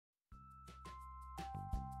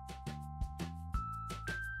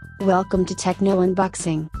Welcome to Techno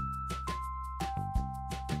Unboxing.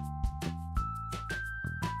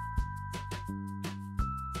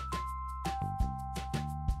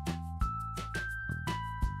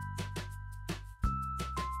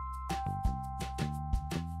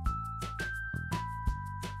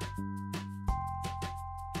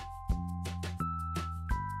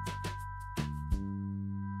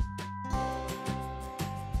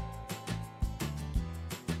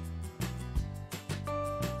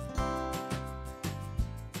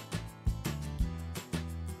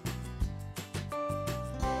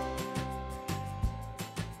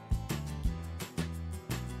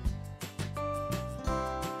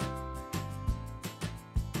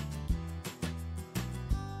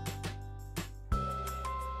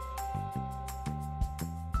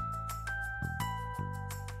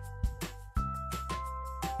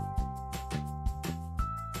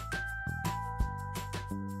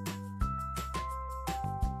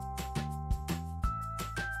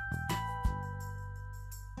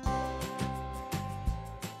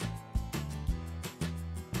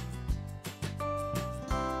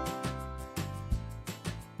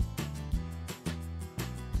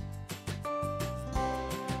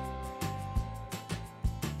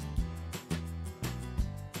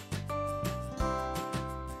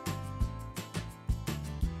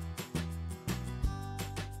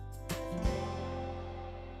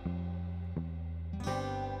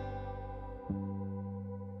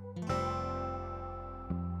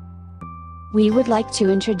 We would like to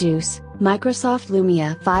introduce Microsoft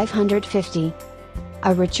Lumia 550.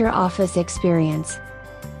 A richer office experience.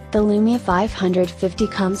 The Lumia 550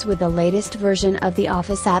 comes with the latest version of the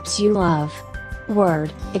Office apps you love.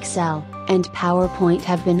 Word, Excel, and PowerPoint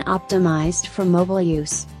have been optimized for mobile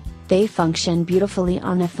use. They function beautifully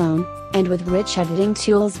on a phone, and with rich editing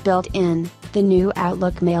tools built in, the new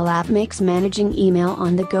Outlook Mail app makes managing email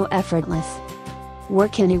on the go effortless.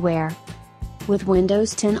 Work anywhere. With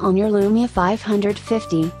Windows 10 on your Lumia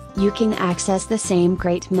 550, you can access the same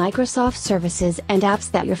great Microsoft services and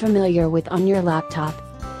apps that you're familiar with on your laptop.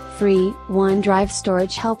 Free OneDrive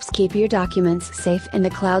storage helps keep your documents safe in the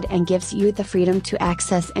cloud and gives you the freedom to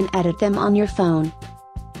access and edit them on your phone.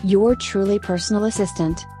 Your truly personal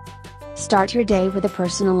assistant. Start your day with a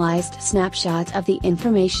personalized snapshot of the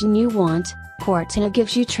information you want. Cortana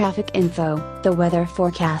gives you traffic info, the weather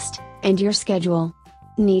forecast, and your schedule.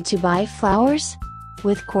 Need to buy flowers?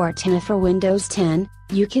 With Cortana for Windows 10,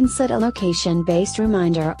 you can set a location-based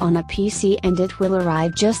reminder on a PC and it will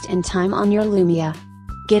arrive just in time on your Lumia.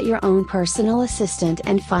 Get your own personal assistant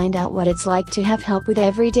and find out what it's like to have help with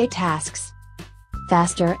everyday tasks.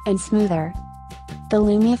 Faster and smoother. The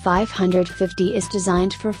Lumia 550 is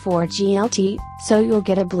designed for 4G LTE, so you'll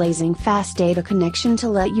get a blazing fast data connection to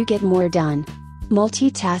let you get more done.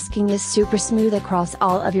 Multitasking is super smooth across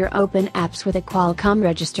all of your open apps with a Qualcomm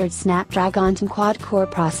registered Snapdragon 10 quad-core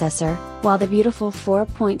processor, while the beautiful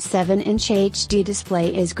 4.7-inch HD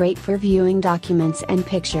display is great for viewing documents and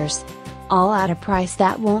pictures. All at a price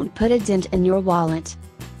that won't put a dent in your wallet.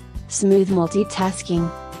 Smooth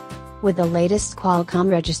multitasking. With the latest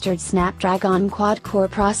Qualcomm registered Snapdragon quad-core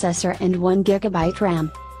processor and 1GB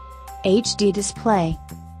RAM. HD display.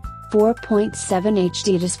 4.7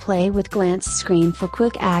 HD display with glance screen for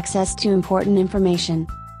quick access to important information.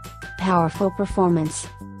 Powerful performance.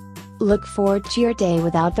 Look forward to your day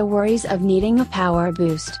without the worries of needing a power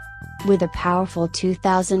boost. With a powerful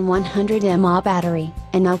 2100 mAh battery,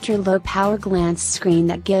 an ultra-low power glance screen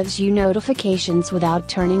that gives you notifications without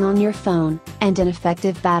turning on your phone, and an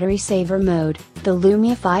effective battery saver mode, the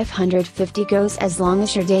Lumia 550 goes as long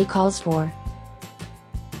as your day calls for.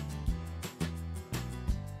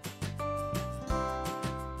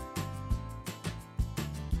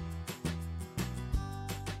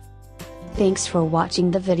 Thanks for watching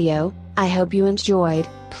the video. I hope you enjoyed.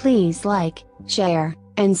 Please like, share,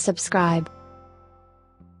 and subscribe.